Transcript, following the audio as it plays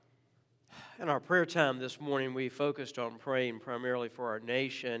In our prayer time this morning, we focused on praying primarily for our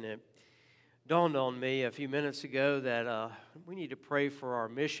nation. It dawned on me a few minutes ago that we need to pray for our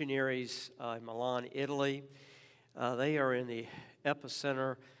missionaries in Milan, Italy. They are in the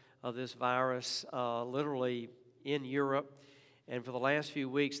epicenter of this virus, literally in Europe. And for the last few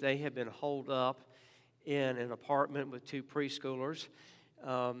weeks, they have been holed up in an apartment with two preschoolers,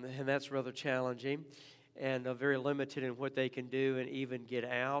 and that's rather challenging. And very limited in what they can do and even get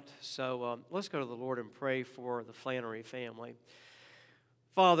out. So let's go to the Lord and pray for the Flannery family.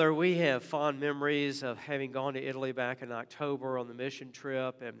 Father, we have fond memories of having gone to Italy back in October on the mission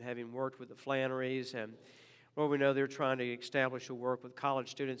trip and having worked with the Flannerys. And Lord, we know they're trying to establish a work with college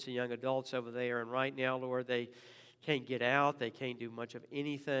students and young adults over there. And right now, Lord, they can't get out. They can't do much of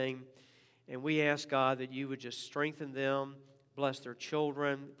anything. And we ask, God, that you would just strengthen them. Bless their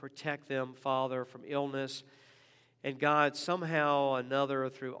children, protect them, Father, from illness. And God, somehow or another,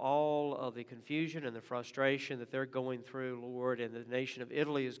 through all of the confusion and the frustration that they're going through, Lord, and the nation of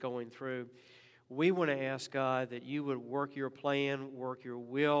Italy is going through, we want to ask, God, that you would work your plan, work your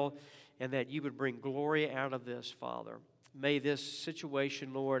will, and that you would bring glory out of this, Father. May this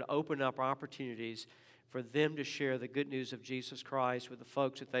situation, Lord, open up opportunities for them to share the good news of Jesus Christ with the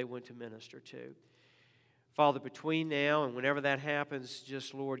folks that they want to minister to. Father, between now and whenever that happens,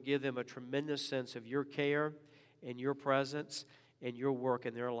 just, Lord, give them a tremendous sense of your care and your presence and your work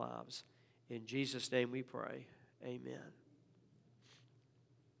in their lives. In Jesus' name we pray. Amen.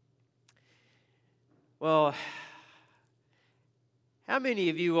 Well, how many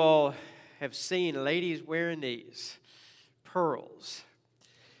of you all have seen ladies wearing these pearls?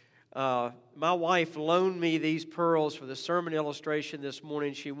 My wife loaned me these pearls for the sermon illustration this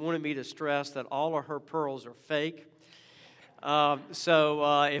morning. She wanted me to stress that all of her pearls are fake.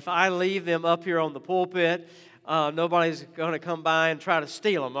 So if I leave them up here on the pulpit, nobody's going to come by and try to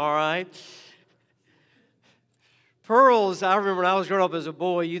steal them, all right? Pearls, I remember when I was growing up as a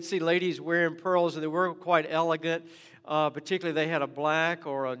boy, you'd see ladies wearing pearls, and they were quite elegant. Particularly, they had a black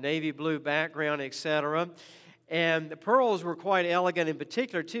or a navy blue background, etc. And the pearls were quite elegant in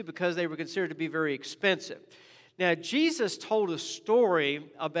particular, too, because they were considered to be very expensive. Now, Jesus told a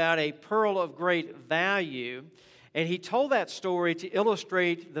story about a pearl of great value, and he told that story to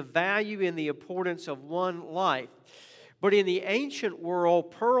illustrate the value and the importance of one life. But in the ancient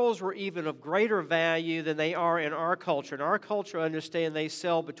world, pearls were even of greater value than they are in our culture. In our culture, understand, they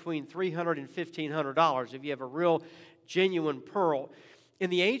sell between $300 and $1,500 if you have a real genuine pearl. In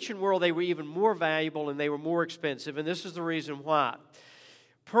the ancient world, they were even more valuable and they were more expensive, and this is the reason why.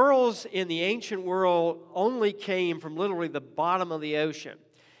 Pearls in the ancient world only came from literally the bottom of the ocean.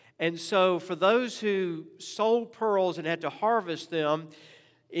 And so for those who sold pearls and had to harvest them,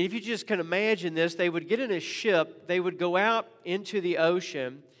 if you just can imagine this, they would get in a ship, they would go out into the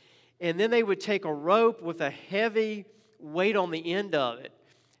ocean, and then they would take a rope with a heavy weight on the end of it,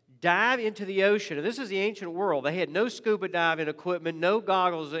 dive into the ocean. And this is the ancient world. They had no scuba diving equipment, no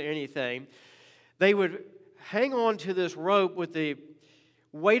goggles or anything. They would hang on to this rope with the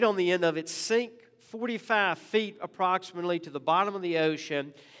weight on the end of it, sink 45 feet approximately to the bottom of the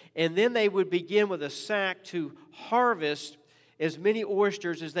ocean, and then they would begin with a sack to harvest as many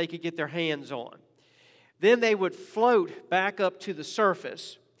oysters as they could get their hands on. Then they would float back up to the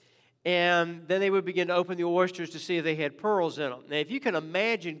surface, and then they would begin to open the oysters to see if they had pearls in them. Now, if you can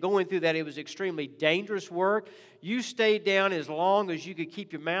imagine going through that, it was extremely dangerous work. You stayed down as long as you could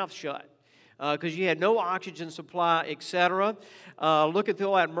keep your mouth shut because you had no oxygen supply, etc. Looking through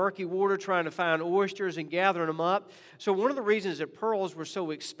all that murky water trying to find oysters and gathering them up. So one of the reasons that pearls were so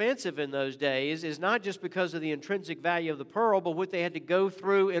expensive in those days is not just because of the intrinsic value of the pearl, but what they had to go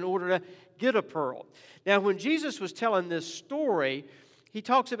through in order to get a pearl. Now, when Jesus was telling this story, he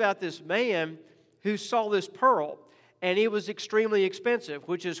talks about this man who saw this pearl, and it was extremely expensive,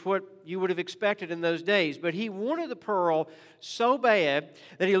 which is what you would have expected in those days. But he wanted the pearl so bad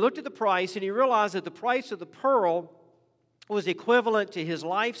that he looked at the price, and he realized that the price of the pearl was equivalent to his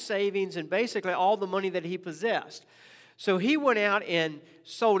life savings and basically all the money that he possessed. So he went out and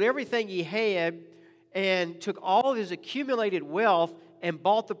sold everything he had and took all his accumulated wealth and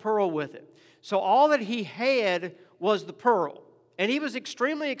bought the pearl with it. So all that he had was the pearl. And he was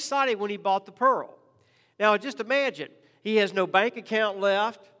extremely excited when he bought the pearl. Now, just imagine, he has no bank account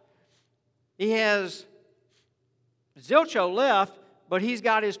left. He has zilcho left, but he's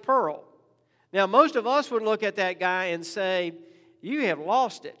got his pearl. Now, most of us would look at that guy and say, you have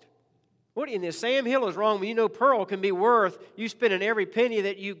lost it. What in this Sam Hill is wrong? You know pearl can be worth you spending every penny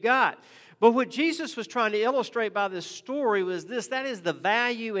that you got. But what Jesus was trying to illustrate by this story was this: that is the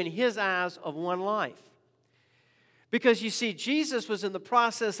value in his eyes of one life. Because you see, Jesus was in the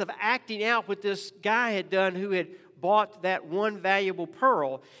process of acting out what this guy had done who had bought that one valuable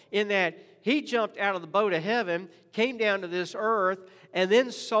pearl, in that he jumped out of the boat of heaven, came down to this earth, and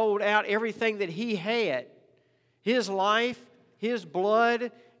then sold out everything that he had. His life, his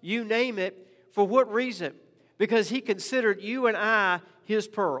blood, you name it. For what reason? Because he considered you and I his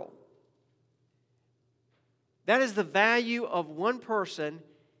pearl. That is the value of one person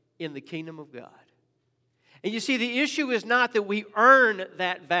in the kingdom of God. And you see, the issue is not that we earn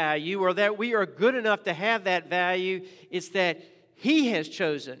that value or that we are good enough to have that value. It's that He has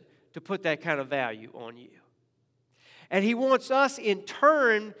chosen to put that kind of value on you. And He wants us in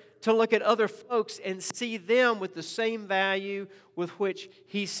turn to look at other folks and see them with the same value with which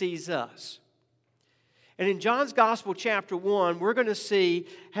He sees us. And in John's Gospel, chapter 1, we're going to see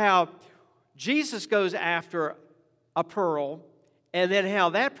how Jesus goes after a pearl, and then how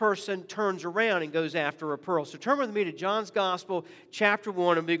that person turns around and goes after a pearl. So turn with me to John's Gospel, chapter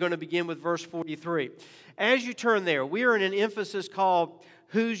 1, and we're going to begin with verse 43. As you turn there, we are in an emphasis called,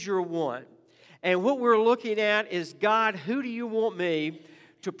 Who's Your One? And what we're looking at is, God, who do you want me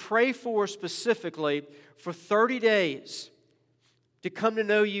to pray for specifically for 30 days to come to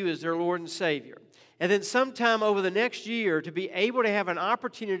know you as their Lord and Savior? And then sometime over the next year to be able to have an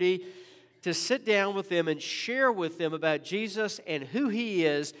opportunity to sit down with them and share with them about Jesus and who He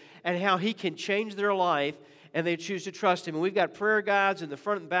is and how He can change their life, and they choose to trust Him. And we've got prayer guides in the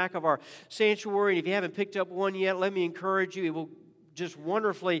front and back of our sanctuary, and if you haven't picked up one yet, let me encourage you. It will just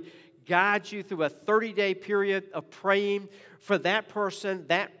wonderfully guide you through a 30-day period of praying for that person,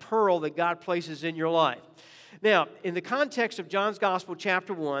 that pearl that God places in your life. Now, in the context of John's Gospel,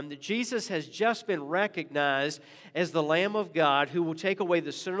 chapter 1, that Jesus has just been recognized as the Lamb of God who will take away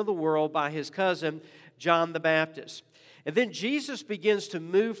the sin of the world by His cousin, John the Baptist. And then Jesus begins to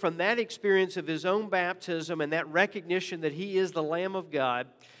move from that experience of His own baptism and that recognition that He is the Lamb of God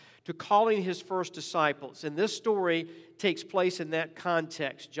to calling His first disciples. And this story takes place in that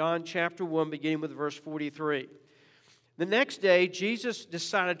context. John chapter 1, beginning with verse 43. The next day, Jesus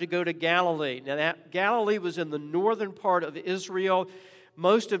decided to go to Galilee. Now, that Galilee was in the northern part of Israel.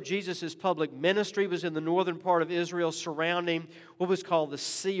 Most of Jesus' public ministry was in the northern part of Israel, surrounding what was called the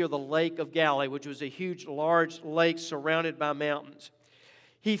Sea or the Lake of Galilee, which was a huge, large lake surrounded by mountains.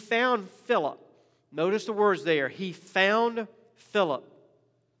 He found Philip. Notice the words there. He found Philip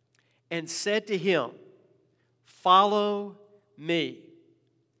and said to him, "Follow me."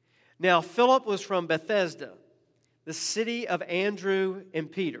 Now, Philip was from Bethsaida, the city of Andrew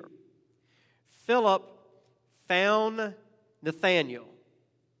and Peter. Philip found Nathanael.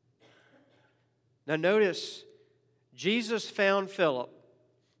 Now notice, Jesus found Philip,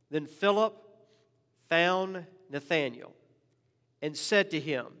 then Philip found Nathanael and said to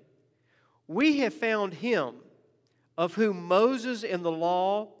him, "We have found him of whom Moses in the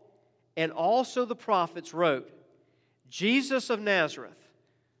law and also the prophets wrote, Jesus of Nazareth,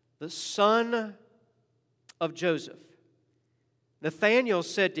 the son of Joseph." Nathanael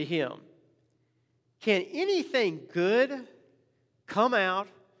said to him, "Can anything good come out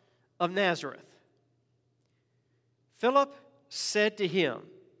of Nazareth?" Philip said to him,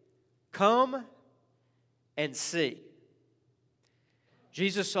 "Come and see."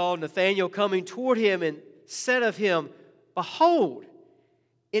 Jesus saw Nathanael coming toward him and said of him, "Behold,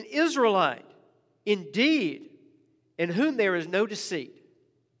 an Israelite, indeed, in whom there is no deceit."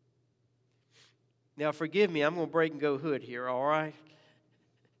 Now, forgive me, I'm going to break and go hood here, all right?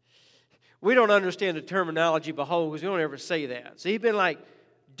 We don't understand the terminology, behold, because we don't ever say that. So he'd been like,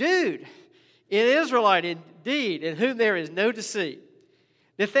 dude, an Israelite indeed, in whom there is no deceit.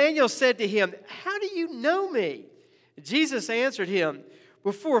 Nathanael said to him, "How do you know me?" Jesus answered him,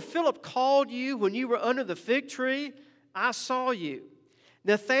 "Before Philip called you when you were under the fig tree, I saw you."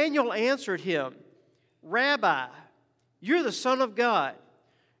 Nathanael answered him, "Rabbi, you're the Son of God.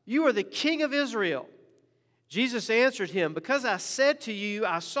 You are the King of Israel." Jesus answered him, "Because I said to you,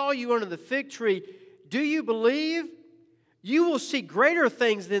 I saw you under the fig tree, do you believe? You will see greater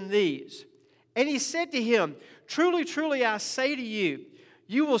things than these." And he said to him, "Truly, truly, I say to you,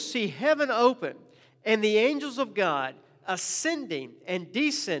 you will see heaven open and the angels of God ascending and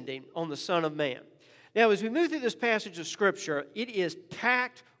descending on the Son of Man." Now, as we move through this passage of Scripture, it is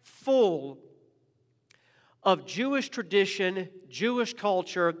packed full of Jewish tradition, Jewish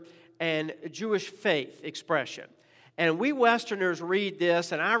culture, and Jewish faith expression. And we Westerners read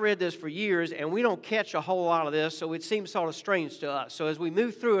this, and I read this for years, and we don't catch a whole lot of this, so it seems sort of strange to us. So as we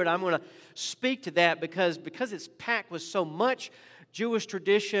move through it, I'm going to speak to that because it's packed with so much Jewish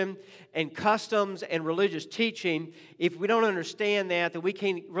tradition and customs and religious teaching, if we don't understand that, then we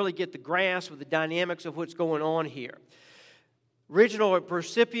can't really get the grasp of the dynamics of what's going on here. Original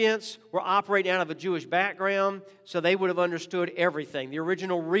recipients were operating out of a Jewish background, so they would have understood everything. The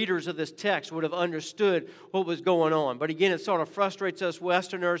original readers of this text would have understood what was going on. But again, it sort of frustrates us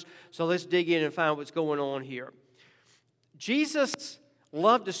Westerners, so let's dig in and find what's going on here. Jesus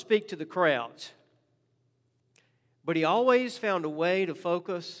loved to speak to the crowds, but he always found a way to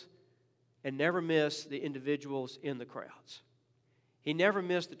focus and never miss the individuals in the crowds. He never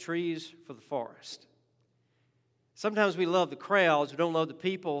missed the trees for the forest. Sometimes we love the crowds, we don't love the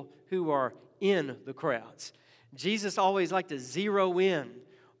people who are in the crowds. Jesus always liked to zero in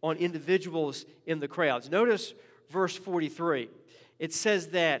on individuals in the crowds. Notice verse 43. It says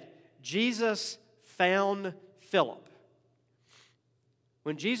that Jesus found Philip.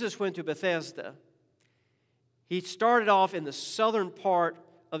 When Jesus went to Bethsaida, he started off in the southern part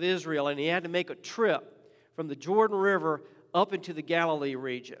of Israel, and he had to make a trip from the Jordan River up into the Galilee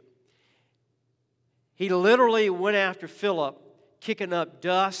region. He literally went after Philip, kicking up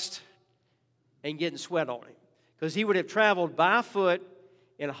dust and getting sweat on him, because he would have traveled by foot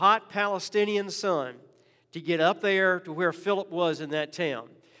in a hot Palestinian sun to get up there to where Philip was in that town.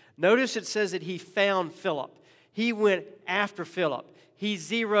 Notice it says that he found Philip. He went after Philip. He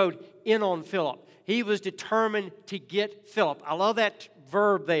zeroed in on Philip. He was determined to get Philip. I love that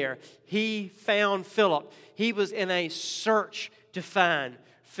verb there. He found Philip. He was in a search to find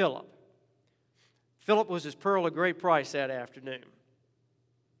Philip. Philip was his pearl of great price that afternoon.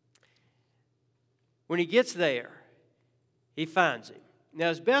 When he gets there, he finds him. Now,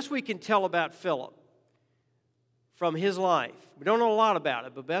 as best we can tell about Philip from his life, we don't know a lot about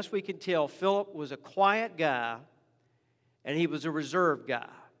it, but best we can tell, Philip was a quiet guy and he was a reserved guy.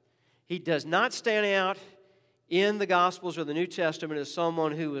 He does not stand out in the Gospels or the New Testament as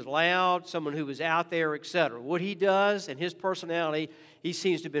someone who was loud, someone who was out there, etc. What he does and his personality, he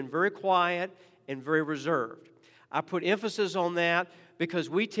seems to have been very quiet and very reserved. I put emphasis on that because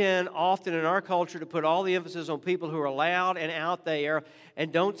we tend often in our culture to put all the emphasis on people who are loud and out there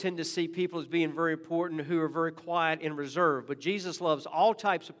and don't tend to see people as being very important who are very quiet and reserved. But Jesus loves all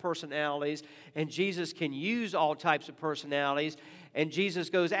types of personalities, and Jesus can use all types of personalities, and Jesus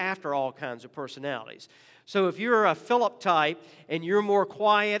goes after all kinds of personalities. So if you're a Philip type and you're more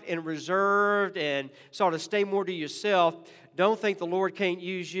quiet and reserved and sort of stay more to yourself, don't think the Lord can't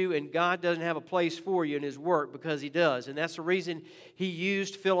use you and God doesn't have a place for you in His work, because He does. And that's the reason He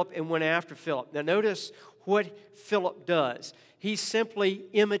used Philip and went after Philip. Now notice what Philip does. He simply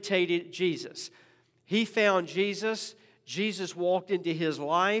imitated Jesus. He found Jesus. Jesus walked into his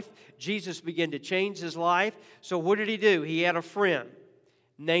life. Jesus began to change his life. So what did he do? He had a friend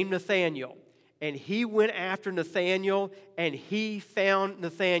named Nathanael. And he went after Nathanael, and he found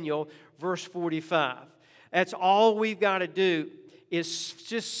Nathanael, verse 45. That's all we've got to do is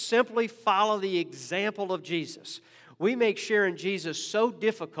just simply follow the example of Jesus. We make sharing Jesus so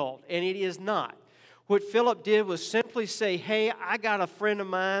difficult, and it is not. What Philip did was simply say, hey, I got a friend of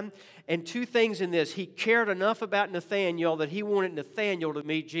mine, and two things in this. He cared enough about Nathanael that he wanted Nathanael to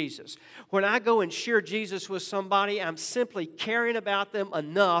meet Jesus. When I go and share Jesus with somebody, I'm simply caring about them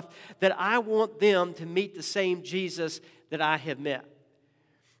enough that I want them to meet the same Jesus that I have met.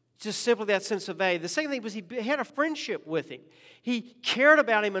 Just simply that sense of value. The second thing was he had a friendship with him. He cared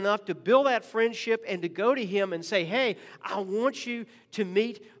about him enough to build that friendship and to go to him and say, hey, I want you to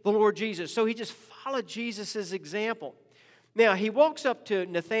meet the Lord Jesus. So he just followed Jesus' example. Now, he walks up to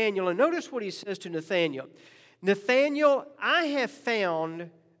Nathanael, and notice what he says to Nathanael. Nathanael, I have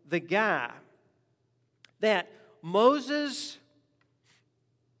found the guy that Moses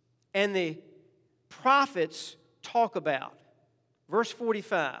and the prophets talk about. Verse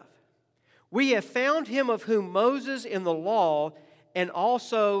 45. We have found him of whom Moses in the law and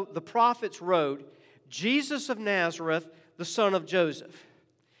also the prophets wrote, Jesus of Nazareth, the son of Joseph.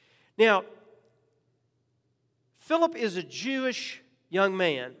 Now, Philip is a Jewish young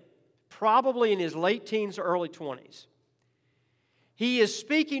man, probably in his late teens or early 20s. He is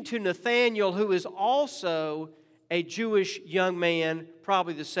speaking to Nathanael, who is also a Jewish young man,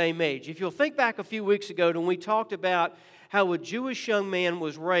 probably the same age. If you'll think back a few weeks ago when we talked about how a Jewish young man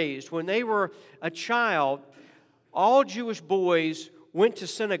was raised. When they were a child, all Jewish boys went to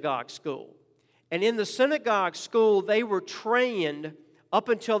synagogue school. And in the synagogue school, they were trained up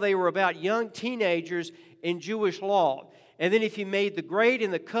until they were about young teenagers in Jewish law. And then if you made the grade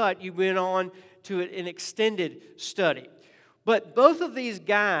and the cut, you went on to an extended study. But both of these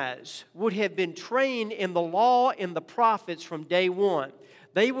guys would have been trained in the law and the prophets from day one.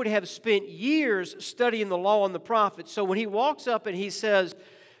 They would have spent years studying the law and the prophets. So when he walks up and he says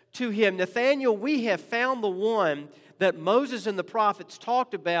to him, Nathanael, we have found the one that Moses and the prophets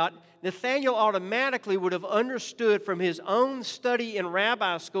talked about, Nathanael automatically would have understood from his own study in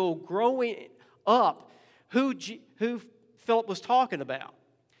rabbi school growing up who Philip was talking about.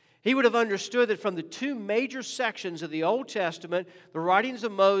 He would have understood that from the two major sections of the Old Testament, the writings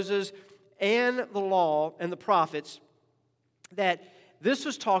of Moses and the law and the prophets, that this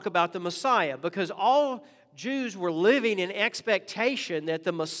was talk about the Messiah, because all Jews were living in expectation that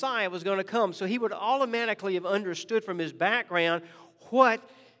the Messiah was going to come. So he would automatically have understood from his background what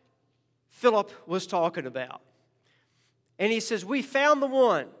Philip was talking about. And he says, we found the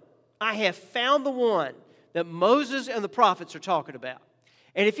one. I have found the one that Moses and the prophets are talking about.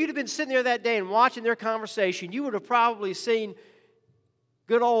 And if you'd have been sitting there that day and watching their conversation, you would have probably seen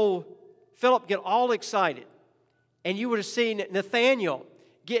good old Philip get all excited. And you would have seen Nathanael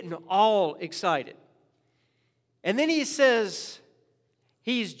getting all excited. And then he says,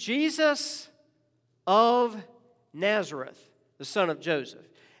 he's Jesus of Nazareth, the son of Joseph.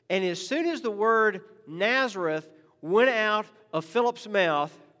 And as soon as the word Nazareth went out of Philip's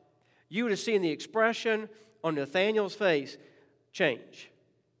mouth, you would have seen the expression on Nathanael's face change.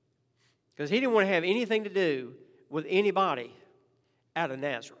 Because he didn't want to have anything to do with anybody out of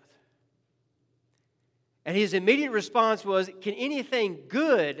Nazareth. And his immediate response was, can anything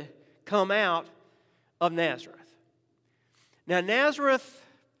good come out of Nazareth? Now, Nazareth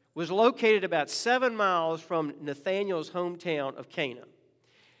was located about 7 miles from Nathanael's hometown of Cana.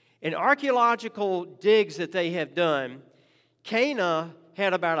 In archaeological digs that they have done, Cana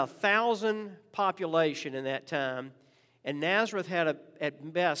had about 1,000 population in that time, and Nazareth had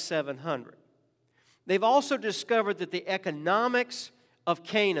at best 700. They've also discovered that the economics of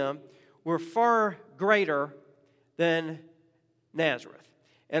Cana were far greater than Nazareth.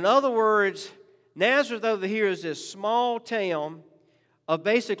 In other words, Nazareth over here is this small town of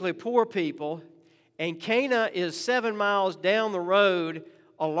basically poor people, and Cana is 7 miles down the road,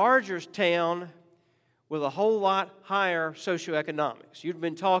 a larger town with a whole lot higher socioeconomics. You've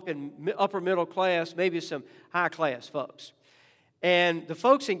been talking upper middle class, maybe some high class folks. And the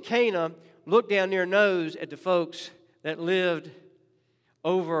folks in Cana looked down their nose at the folks that lived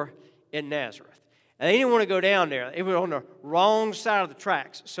over in Nazareth. And they didn't want to go down there. They were on the wrong side of the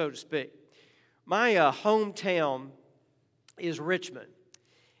tracks, so to speak. My hometown is Richmond.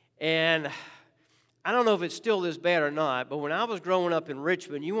 And I don't know if it's still this bad or not, but when I was growing up in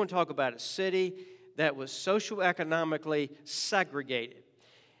Richmond, you want to talk about a city that was socioeconomically segregated.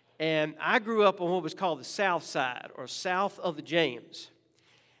 And I grew up on what was called the South Side, or south of the James.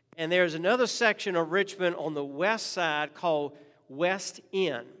 And there's another section of Richmond on the west side called West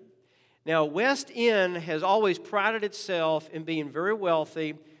End. Now, West End has always prided itself in being very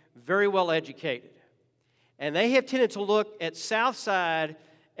wealthy, very well educated. And they have tended to look at South Side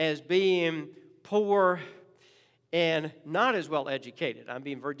as being poor and not as well educated. I'm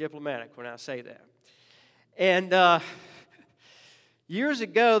being very diplomatic when I say that. And years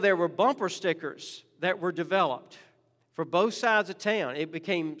ago, there were bumper stickers that were developed for both sides of town. It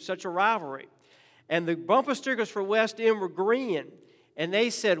became such a rivalry. And the bumper stickers for West End were green. And they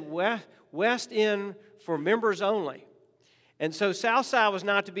said, West End for members only. And so Southside was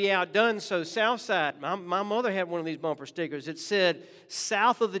not to be outdone, so Southside, my mother had one of these bumper stickers. It said,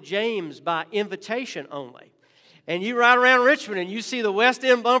 South of the James by invitation only. And you ride around Richmond and you see the West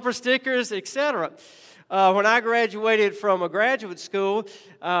End bumper stickers, etc. When I graduated from a graduate school,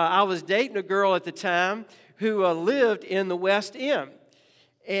 I was dating a girl at the time who lived in the West End.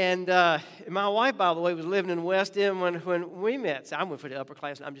 And my wife, by the way, was living in the West End when we met. So I went for the upper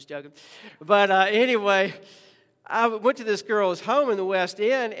class, and I'm just joking. But anyway, I went to this girl's home in the West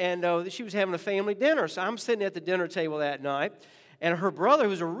End, and she was having a family dinner. So I'm sitting at the dinner table that night, and her brother,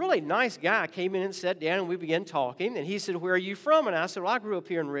 who's a really nice guy, came in and sat down, and we began talking. And he said, "Where are you from?" And I said, "Well, I grew up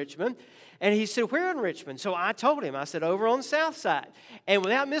here in Richmond." And he said, "Where in Richmond?" So I told him. I said, "Over on the South Side." And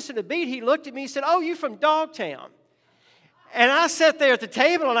without missing a beat, he looked at me and said, "Oh, you from Dogtown?" And I sat there at the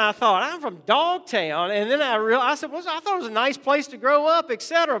table and I thought, I'm from Dogtown. And then I realized, I thought it was a nice place to grow up,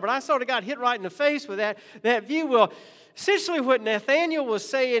 etc. But I sort of got hit right in the face with that view. Well, essentially what Nathanael was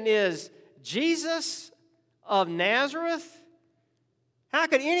saying is, Jesus of Nazareth? How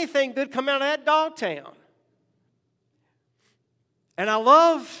could anything good come out of that Dogtown? And I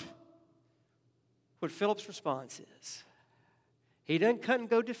love what Philip's response is. He doesn't cut and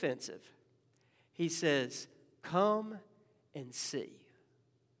go defensive. He says, "Come and see."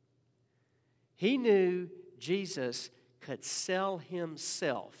 He knew Jesus could sell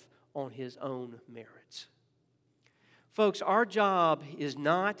himself on his own merits. Folks, our job is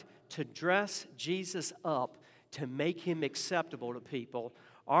not to dress Jesus up to make him acceptable to people.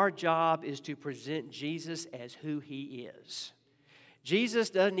 Our job is to present Jesus as who he is. Jesus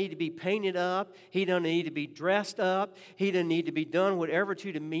doesn't need to be painted up. He doesn't need to be dressed up. He doesn't need to be done whatever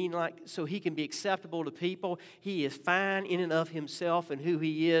to mean like so he can be acceptable to people. He is fine in and of himself and who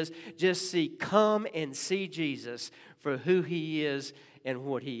he is. Just come and see Jesus for who he is and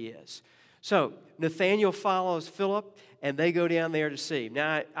what he is. So Nathanael follows Philip, and they go down there to see him.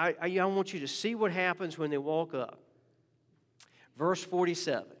 Now, I want you to see what happens when they walk up. Verse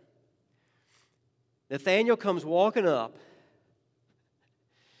 47. Nathanael comes walking up,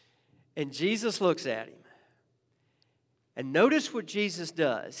 and Jesus looks at him. And notice what Jesus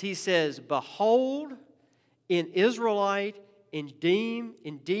does. He says, "Behold, an Israelite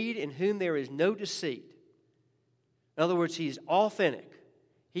indeed in whom there is no deceit." In other words, he's authentic.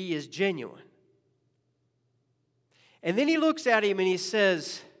 He is genuine. And then he looks at him and he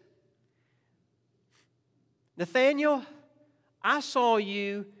says, "Nathanael, I saw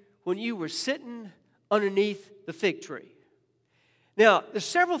you when you were sitting underneath the fig tree." Now, there's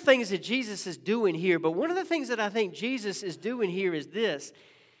several things that Jesus is doing here, but one of the things that I think Jesus is doing here is this.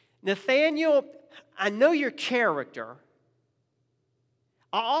 Nathanael, I know your character.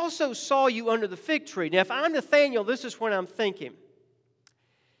 I also saw you under the fig tree. Now, if I'm Nathanael, this is what I'm thinking.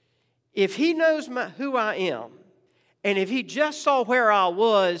 If he knows who I am, and if he just saw where I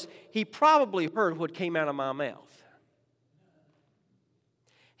was, he probably heard what came out of my mouth.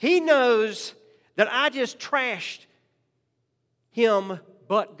 He knows that I just trashed him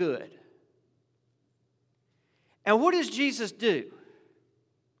but good. And what does Jesus do?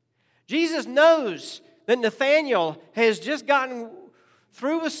 Jesus knows that Nathanael has just gotten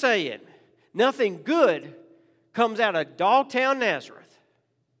through with saying, nothing good comes out of Dogtown, Nazareth.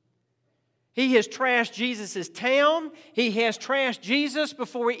 He has trashed Jesus' town. He has trashed Jesus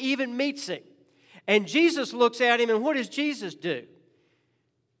before he even meets him. And Jesus looks at him, and what does Jesus do?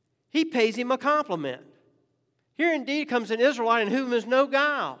 He pays him a compliment. Here indeed comes an Israelite in whom is no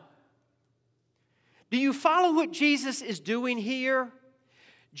guile. Do you follow what Jesus is doing here?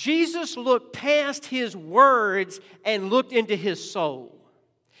 Jesus looked past his words and looked into his soul.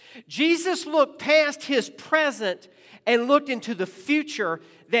 Jesus looked past his present and looked into the future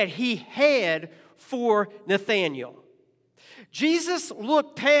that he had for Nathanael. Jesus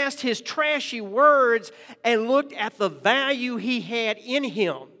looked past his trashy words and looked at the value he had in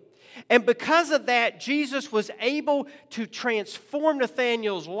him. And because of that, Jesus was able to transform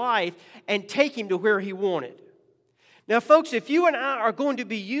Nathanael's life and take him to where he wanted. Now, folks, if you and I are going to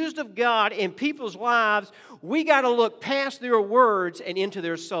be used of God in people's lives, we got to look past their words and into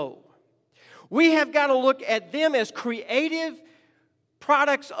their soul. We have got to look at them as creative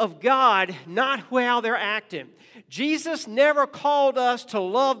products of God, not how they're acting. Jesus never called us to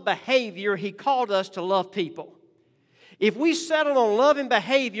love behavior. He called us to love people. If we settle on loving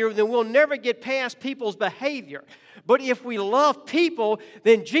behavior, then we'll never get past people's behavior. But if we love people,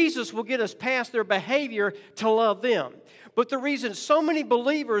 then Jesus will get us past their behavior to love them. But the reason so many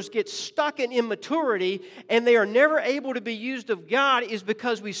believers get stuck in immaturity and they are never able to be used of God is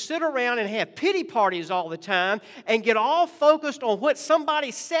because we sit around and have pity parties all the time and get all focused on what somebody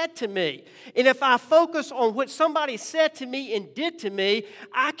said to me. And if I focus on what somebody said to me and did to me,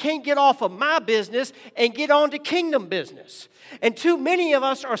 I can't get off of my business and get on to kingdom business. And too many of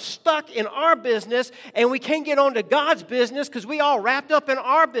us are stuck in our business and we can't get on to God's business because we all wrapped up in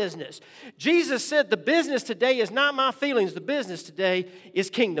our business. Jesus said the business today is not my feelings. The business today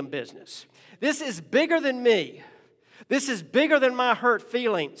is kingdom business. This is bigger than me. This is bigger than my hurt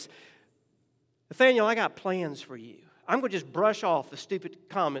feelings. Nathanael, I got plans for you. I'm going to just brush off the stupid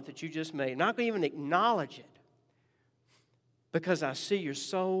comment that you just made. I'm not going to even acknowledge it because I see your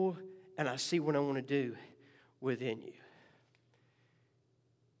soul and I see what I want to do within you.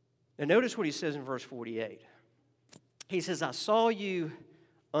 Now notice what he says in verse 48. He says, I saw you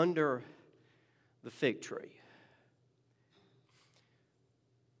under the fig tree.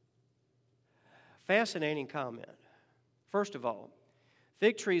 Fascinating comment. First of all,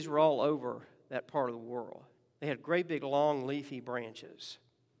 fig trees were all over that part of the world. They had great big long leafy branches.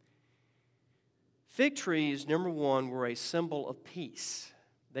 Fig trees, number one, were a symbol of peace.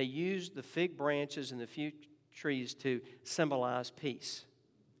 They used the fig branches and the fig trees to symbolize peace.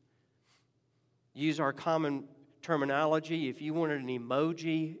 Use our common terminology. If you wanted an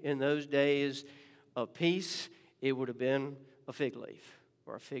emoji in those days of peace, it would have been a fig leaf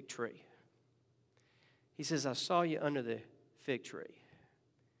or a fig tree. He says, I saw you under the fig tree.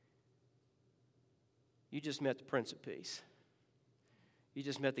 You just met the Prince of Peace. You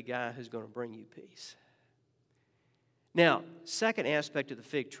just met the guy who's going to bring you peace. Now, second aspect of the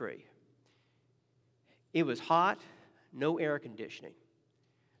fig tree. It was hot, no air conditioning.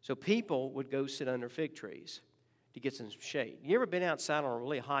 So people would go sit under fig trees to get some shade. You ever been outside on a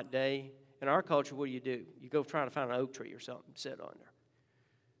really hot day? In our culture, what do? You go try to find an oak tree or something to sit under.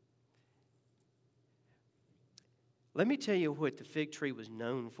 Let me tell you what the fig tree was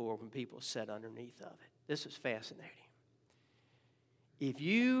known for when people sat underneath of it. This is fascinating. If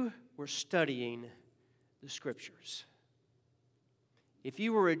you were studying the Scriptures, if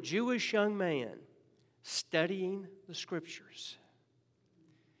you were a Jewish young man studying the Scriptures,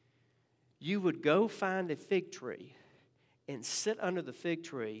 you would go find a fig tree and sit under the fig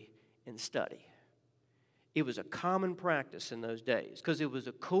tree and study. It was a common practice in those days because it was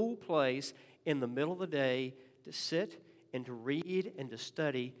a cool place in the middle of the day to sit and to read and to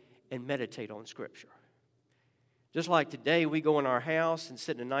study and meditate on Scripture. Just like today, we go in our house and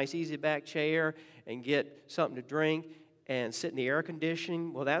sit in a nice easy back chair and get something to drink and sit in the air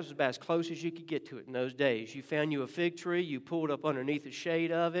conditioning. Well, that was about as close as you could get to it in those days. You found you a fig tree, you pulled up underneath the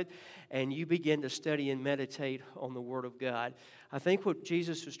shade of it, and you begin to study and meditate on the Word of God. I think what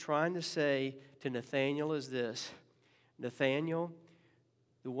Jesus was trying to say to Nathanael is this: Nathanael,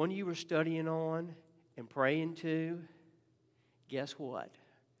 the one you were studying on and praying to, guess what?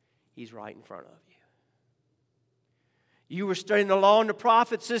 He's right in front of you. You were studying the law and the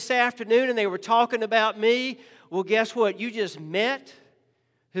prophets this afternoon, and they were talking about me. Well, guess what? You just met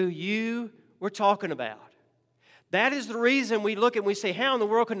who you were talking about. That is the reason we look at and we say, how in the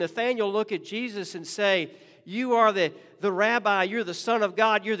world can Nathanael look at Jesus and say, you are the rabbi, you're the Son of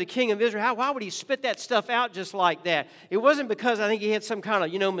God, you're the King of Israel? Why would he spit that stuff out just like that? It wasn't because I think he had some kind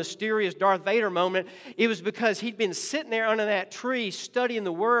of, mysterious Darth Vader moment. It was because he'd been sitting there under that tree studying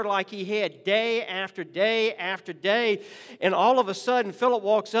the Word like he had day after day after day. And all of a sudden, Philip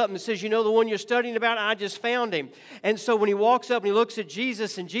walks up and says, the one you're studying about, I just found him. And so when he walks up and he looks at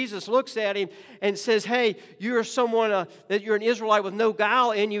Jesus, and Jesus looks at him and says, hey, you're someone that you're an Israelite with no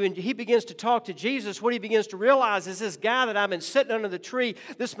guile in you. And he begins to talk to Jesus. What he begins to realize is this guy that I've been sitting under the tree,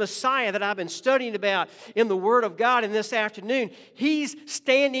 this Messiah that I've been studying about in the Word of God in this afternoon, he's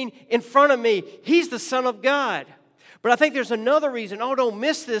standing in front of me. He's the Son of God. But I think there's another reason. Don't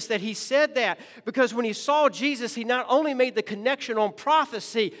miss this, that he said that. Because when he saw Jesus, he not only made the connection on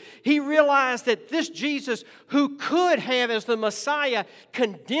prophecy, he realized that this Jesus, who could have as the Messiah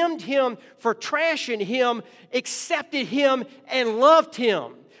condemned him for trashing him, accepted him, and loved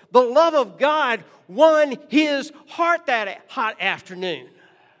him. The love of God won his heart that hot afternoon.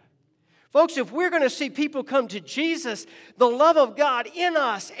 Folks, if we're going to see people come to Jesus, the love of God in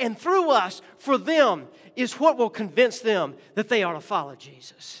us and through us for them is what will convince them that they ought to follow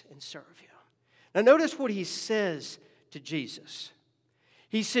Jesus and serve him. Now notice what he says to Jesus.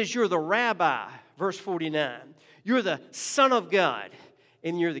 He says, you're the rabbi, verse 49. You're the Son of God,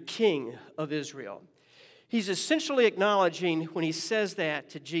 and you're the King of Israel. He's essentially acknowledging, when he says that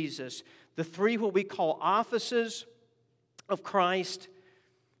to Jesus, the three what we call offices of Christ,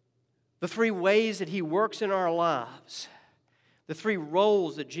 the three ways that he works in our lives, the three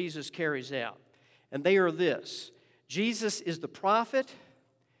roles that Jesus carries out. And they are this: Jesus is the prophet,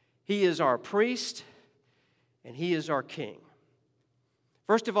 he is our priest, and he is our king.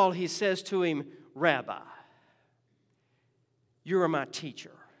 First of all, he says to him, Rabbi, you are my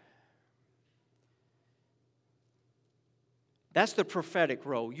teacher. That's the prophetic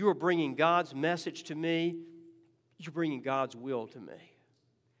role. You are bringing God's message to me. You're bringing God's will to me.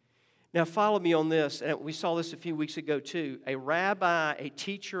 Now, follow me on this, and we saw this a few weeks ago too. A rabbi, a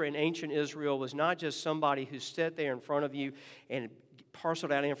teacher in ancient Israel, was not just somebody who sat there in front of you and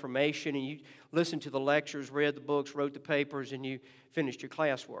parceled out information, and you listened to the lectures, read the books, wrote the papers, and you finished your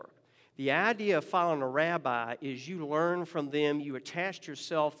classwork. The idea of following a rabbi is you learn from them, you attached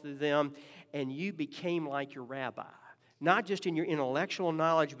yourself to them, and you became like your rabbi. Not just in your intellectual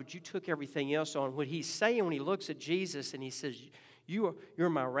knowledge, but you took everything else on. What he's saying when he looks at Jesus and he says, you're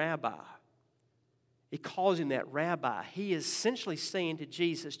my rabbi. He calls him that rabbi. He is essentially saying to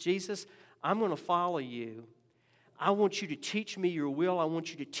Jesus, Jesus, I'm going to follow you. I want you to teach me your will. I want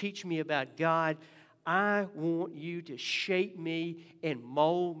you to teach me about God. I want you to shape me and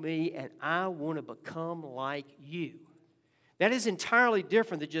mold me, and I want to become like you. That is entirely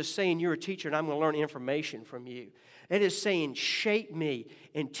different than just saying you're a teacher and I'm going to learn information from you. That is saying shape me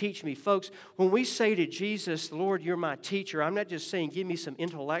and teach me. Folks, when we say to Jesus, Lord, you're my teacher, I'm not just saying give me some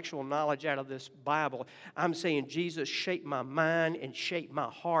intellectual knowledge out of this Bible. I'm saying, Jesus, shape my mind and shape my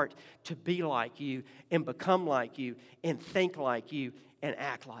heart to be like you and become like you and think like you and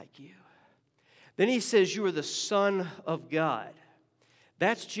act like you. Then he says you are the Son of God.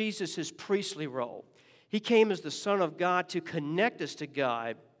 That's Jesus' priestly role. He came as the Son of God to connect us to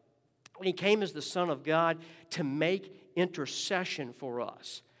God. And He came as the Son of God to make intercession for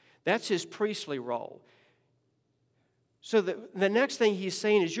us. That's His priestly role. So the next thing He's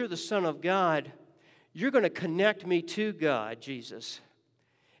saying is, you're the Son of God. You're going to connect me to God, Jesus.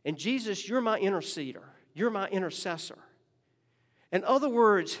 And Jesus, you're my interceder. You're my intercessor. In other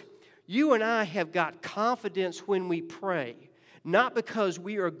words, you and I have got confidence when we pray, not because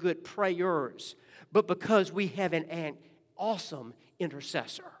we are good prayers, but because we have an awesome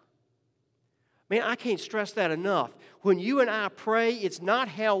intercessor. Man, I can't stress that enough. When you and I pray, it's not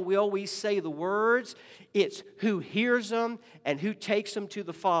how well we say the words, it's who hears them and who takes them to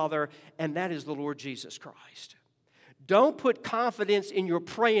the Father, and that is the Lord Jesus Christ. Don't put confidence in your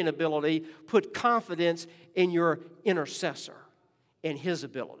praying ability, put confidence in your intercessor, in His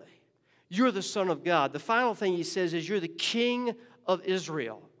ability. You're the Son of God. The final thing He says is, you're the King of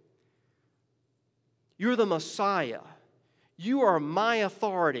Israel. You're the Messiah. You are my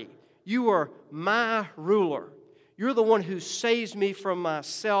authority. You are my ruler. You're the one who saves me from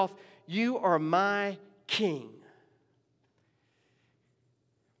myself. You are my King.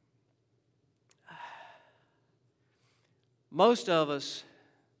 Most of us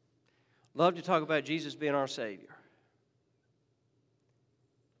love to talk about Jesus being our Savior.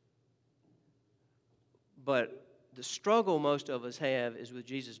 But the struggle most of us have is with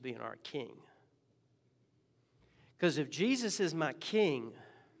Jesus being our King. Because if Jesus is my King,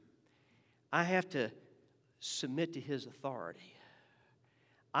 I have to submit to His authority.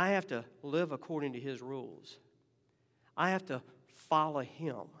 I have to live according to His rules. I have to follow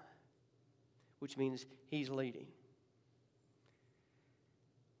Him, which means He's leading.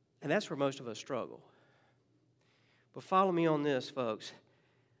 And that's where most of us struggle. But follow me on this, folks.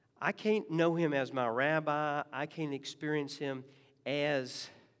 I can't know Him as my rabbi. I can't experience Him as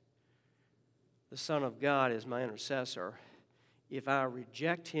the Son of God, as my intercessor, if I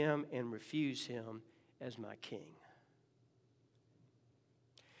reject Him and refuse Him as my King.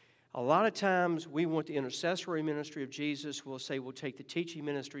 A lot of times we want the intercessory ministry of Jesus. We'll say we'll take the teaching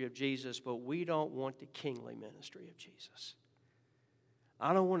ministry of Jesus, but we don't want the kingly ministry of Jesus.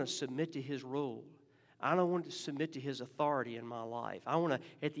 I don't want to submit to His rule. I don't want to submit to His authority in my life. I want to,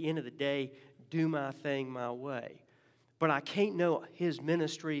 at the end of the day, do my thing my way. But I can't know His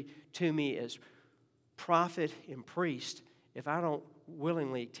ministry to me as prophet and priest if I don't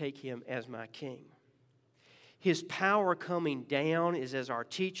willingly take Him as my King. His power coming down is as our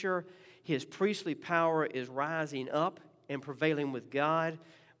teacher. His priestly power is rising up and prevailing with God.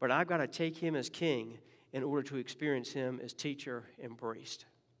 But I've got to take Him as King in order to experience Him as teacher and priest.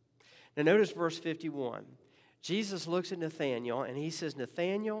 Now notice verse 51. Jesus looks at Nathanael and He says,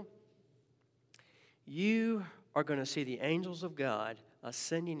 Nathanael, you are going to see the angels of God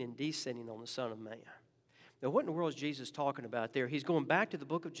ascending and descending on the Son of Man. Now, what in the world is Jesus talking about there? He's going back to the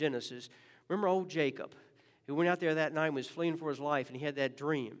book of Genesis. Remember old Jacob, who went out there that night and was fleeing for his life, and he had that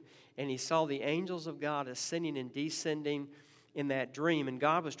dream. And he saw the angels of God ascending and descending in that dream. And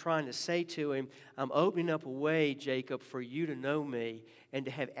God was trying to say to him, I'm opening up a way, Jacob, for you to know me and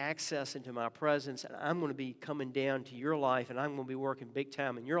to have access into my presence. And I'm going to be coming down to your life, and I'm going to be working big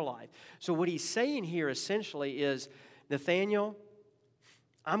time in your life. So what he's saying here essentially is, Nathanael,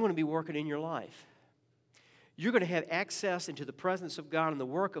 I'm going to be working in your life. You're going to have access into the presence of God and the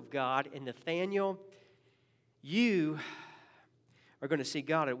work of God. And Nathanael, you are going to see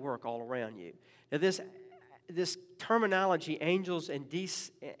God at work all around you. Now this terminology, angels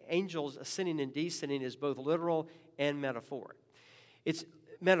ascending and descending, is both literal and metaphoric. It's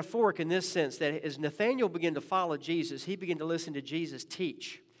metaphoric in this sense that as Nathanael began to follow Jesus, he began to listen to Jesus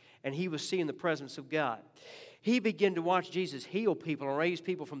teach, and he was seeing the presence of God. He began to watch Jesus heal people and raise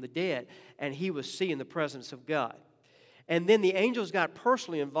people from the dead, and he was seeing the presence of God. And then the angels got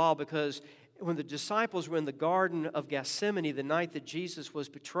personally involved, because when the disciples were in the Garden of Gethsemane the night that Jesus was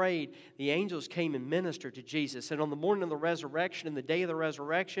betrayed, the angels came and ministered to Jesus. And on the morning of the resurrection and the day of the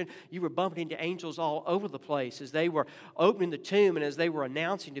resurrection, you were bumping into angels all over the place as they were opening the tomb and as they were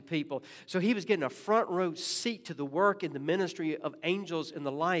announcing to people. So he was getting a front row seat to the work and the ministry of angels in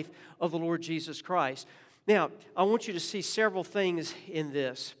the life of the Lord Jesus Christ. Now, I want you to see several things in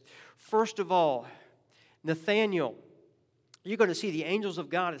this. First of all, Nathanael, you're going to see the angels of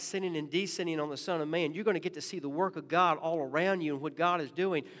God ascending and descending on the Son of Man. You're going to get to see the work of God all around you and what God is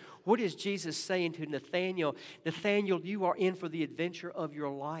doing. What is Jesus saying to Nathanael? Nathanael, you are in for the adventure of your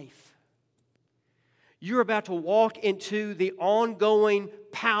life. You're about to walk into the ongoing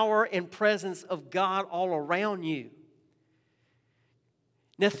power and presence of God all around you.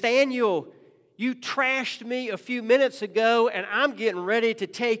 Nathanael, You trashed me a few minutes ago, and I'm getting ready to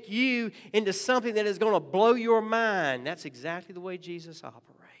take you into something that is going to blow your mind. That's exactly the way Jesus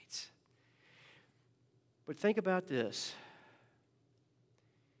operates. But think about this.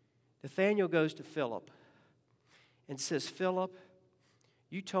 Nathanael goes to Philip and says, Philip,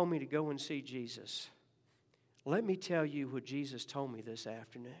 you told me to go and see Jesus. Let me tell you what Jesus told me this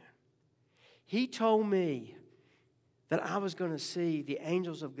afternoon. He told me that I was going to see the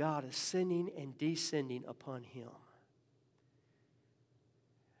angels of God ascending and descending upon him.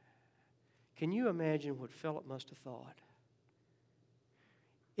 Can you imagine what Philip must have thought?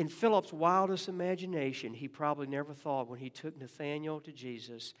 In Philip's wildest imagination, he probably never thought when he took Nathanael to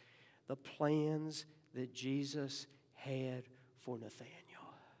Jesus, the plans that Jesus had for Nathanael.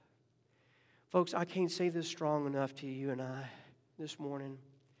 Folks, I can't say this strong enough to you and I this morning.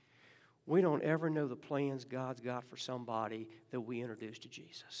 We don't ever know the plans God's got for somebody that we introduce to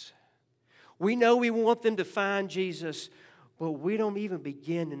Jesus. We know we want them to find Jesus, but we don't even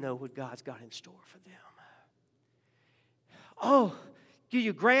begin to know what God's got in store for them. Oh, do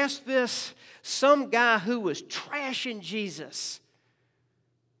you grasp this? Some guy who was trashing Jesus.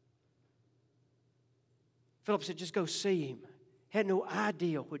 Philip said, just go see him. Had no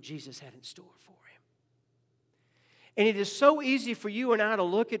idea what Jesus had in store for him. And it is so easy for you and I to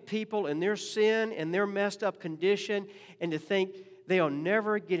look at people and their sin and their messed up condition and to think they'll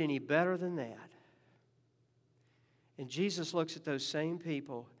never get any better than that. And Jesus looks at those same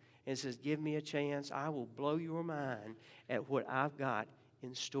people and says, give me a chance. I will blow your mind at what I've got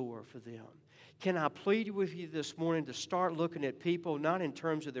in store for them. Can I plead with you this morning to start looking at people not in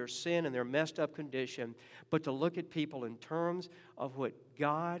terms of their sin and their messed up condition, but to look at people in terms of what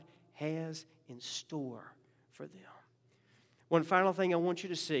God has in store for them. One final thing I want you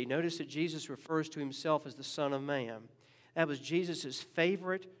to see. Notice that Jesus refers to himself as the Son of Man. That was Jesus'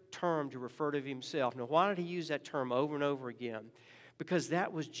 favorite term to refer to himself. Now, why did he use that term over and over again? Because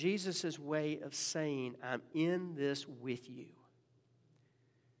that was Jesus' way of saying, I'm in this with you.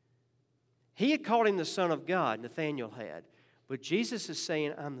 He had called him the Son of God, Nathanael had. But Jesus is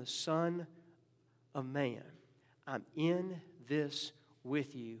saying, I'm the Son of Man. I'm in this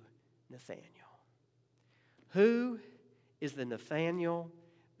with you, Nathanael. Who is the Nathanael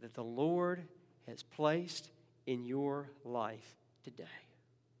that the Lord has placed in your life today?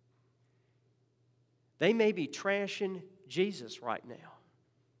 They may be trashing Jesus right now.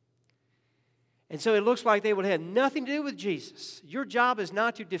 And so it looks like they would have nothing to do with Jesus. Your job is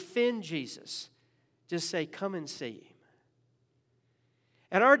not to defend Jesus. Just say, come and see him.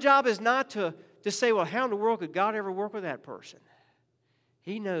 And our job is not to say, well, how in the world could God ever work with that person?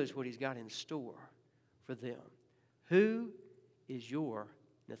 He knows what he's got in store for them. Who is your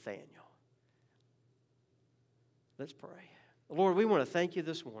Nathanael? Let's pray. Lord, we want to thank you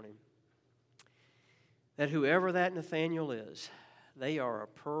this morning that whoever that Nathanael is, they are a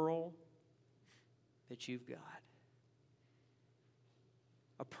pearl that you've got.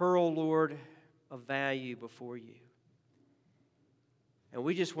 A pearl, Lord, of value before you. And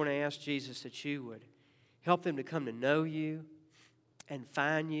we just want to ask Jesus that you would help them to come to know you and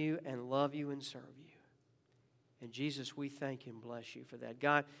find you and love you and serve you. And Jesus, we thank you and bless you for that.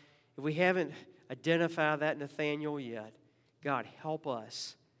 God, if we haven't identified that Nathanael yet, God, help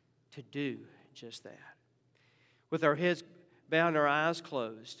us to do just that. With our heads bowed and our eyes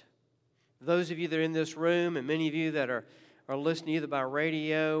closed, those of you that are in this room and many of you that are listening either by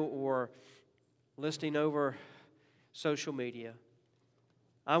radio or listening over social media,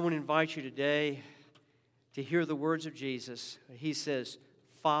 I want to invite you today to hear the words of Jesus. He says,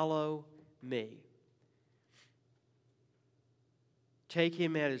 follow me. Take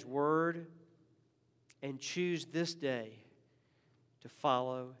him at his word and choose this day to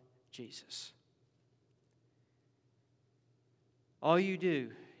follow Jesus. All you do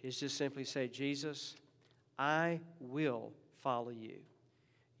is just simply say, Jesus, I will follow you.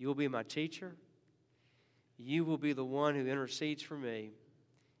 You will be my teacher. You will be the one who intercedes for me.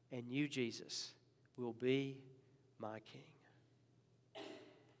 And you, Jesus, will be my King.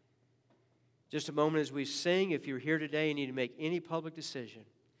 Just a moment as we sing, if you're here today and need to make any public decision,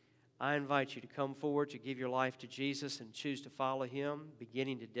 I invite you to come forward to give your life to Jesus and choose to follow him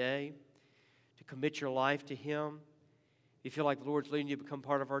beginning today, to commit your life to him. If you feel like the Lord's leading you to become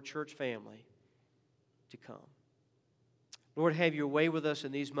part of our church family, to come. Lord, have your way with us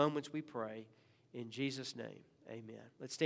in these moments, we pray. In Jesus' name, amen. Let's stand.